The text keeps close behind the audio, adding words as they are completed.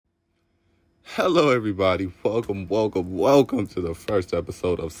Hello, everybody. Welcome to the first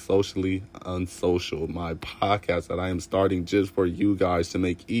episode of Socially Unsocial, my podcast that I am starting just for you guys to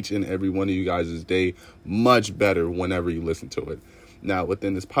make each and every one of you guys' day much better whenever you listen to it. Now,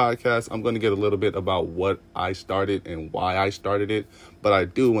 within this podcast, I'm going to get a little bit about what I started and why I started it, but I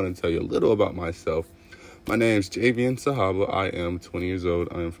do want to tell you a little about myself. My name is Javian Sahaba. I am 20 years old.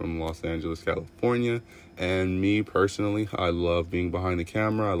 I am from Los Angeles, California. And me personally, I love being behind the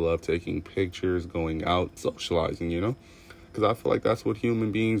camera. I love taking pictures, going out, socializing, because I feel like that's what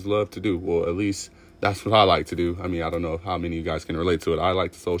human beings love to do. Well, at least that's what I like to do. I mean, I don't know how many of you guys can relate to it. I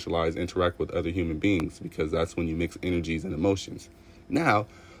like to socialize, interact with other human beings because that's when you mix energies and emotions. Now,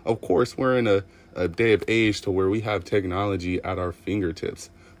 of course, we're in a day of age to where we have technology at our fingertips.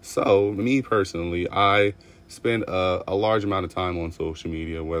 So, me personally, I spend a large amount of time on social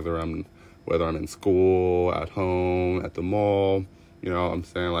media, whether I'm in school, at home, at the mall. You know what I'm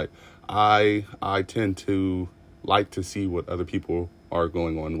saying? Like, I tend to like to see what other people are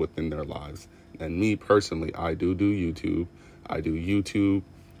going on within their lives. And me personally, I do YouTube.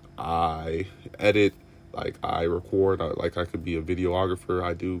 I edit, like I record, I could be a videographer.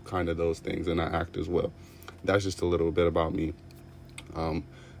 I do kind of those things, and I act as well. That's just a little bit about me.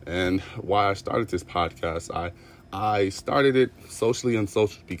 And why I started this podcast, I started it socially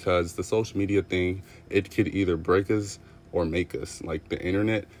unsocial because the social media thing, it could either break us or make us. Like, the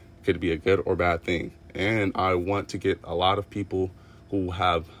internet could be a good or bad thing. And I want to get a lot of people who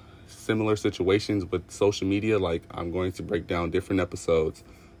have similar situations with social media. Like, I'm going to break down different episodes,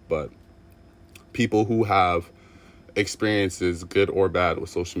 but people who have experiences, good or bad, with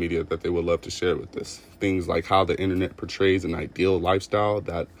social media that they would love to share with us. Things like how the internet portrays an ideal lifestyle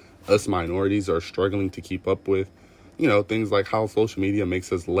that us minorities are struggling to keep up with. Things like how social media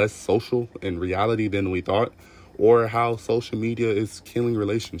makes us less social in reality than we thought, or how social media is killing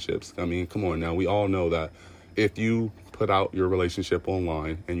relationships. I mean, come on now. We all know that if you put out your relationship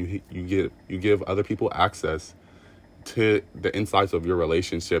online and you give other people access to the insights of your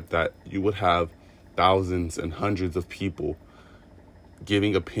relationship, that you would have thousands and hundreds of people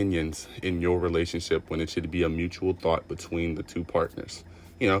giving opinions in your relationship when it should be a mutual thought between the two partners.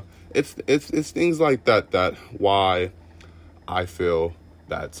 It's things like that why I feel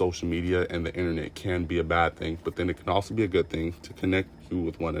that social media and the internet can be a bad thing, but then it can also be a good thing to connect you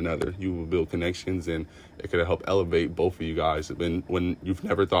with one another. You will build connections, and it could help elevate both of you guys when you've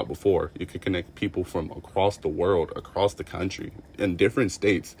never thought before. You could connect people from across the world, across the country, in different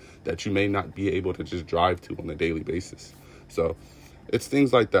states that you may not be able to just drive to on a daily basis. So it's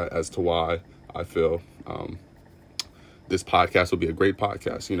things like that as to why I feel this podcast will be a great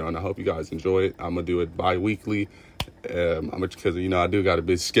podcast, and I hope you guys enjoy it. I'm going to do it bi-weekly. Because, I do got a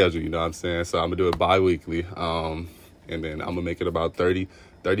busy schedule, you know what I'm saying? So I'm going to do it bi-weekly. And then I'm going to make it about 30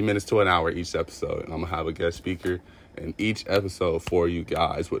 minutes to an hour each episode. And I'm going to have a guest speaker in each episode for you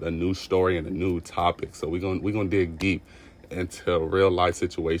guys with a new story and a new topic. So we're going to dig deep into real life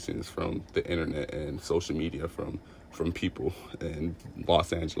situations from the internet and social media from people in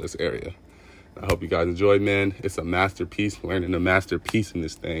Los Angeles area. I hope you guys enjoy, man. It's a masterpiece. Learning a masterpiece in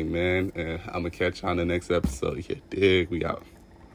this thing, man. And I'm going to catch you on the next episode. You dig? We out.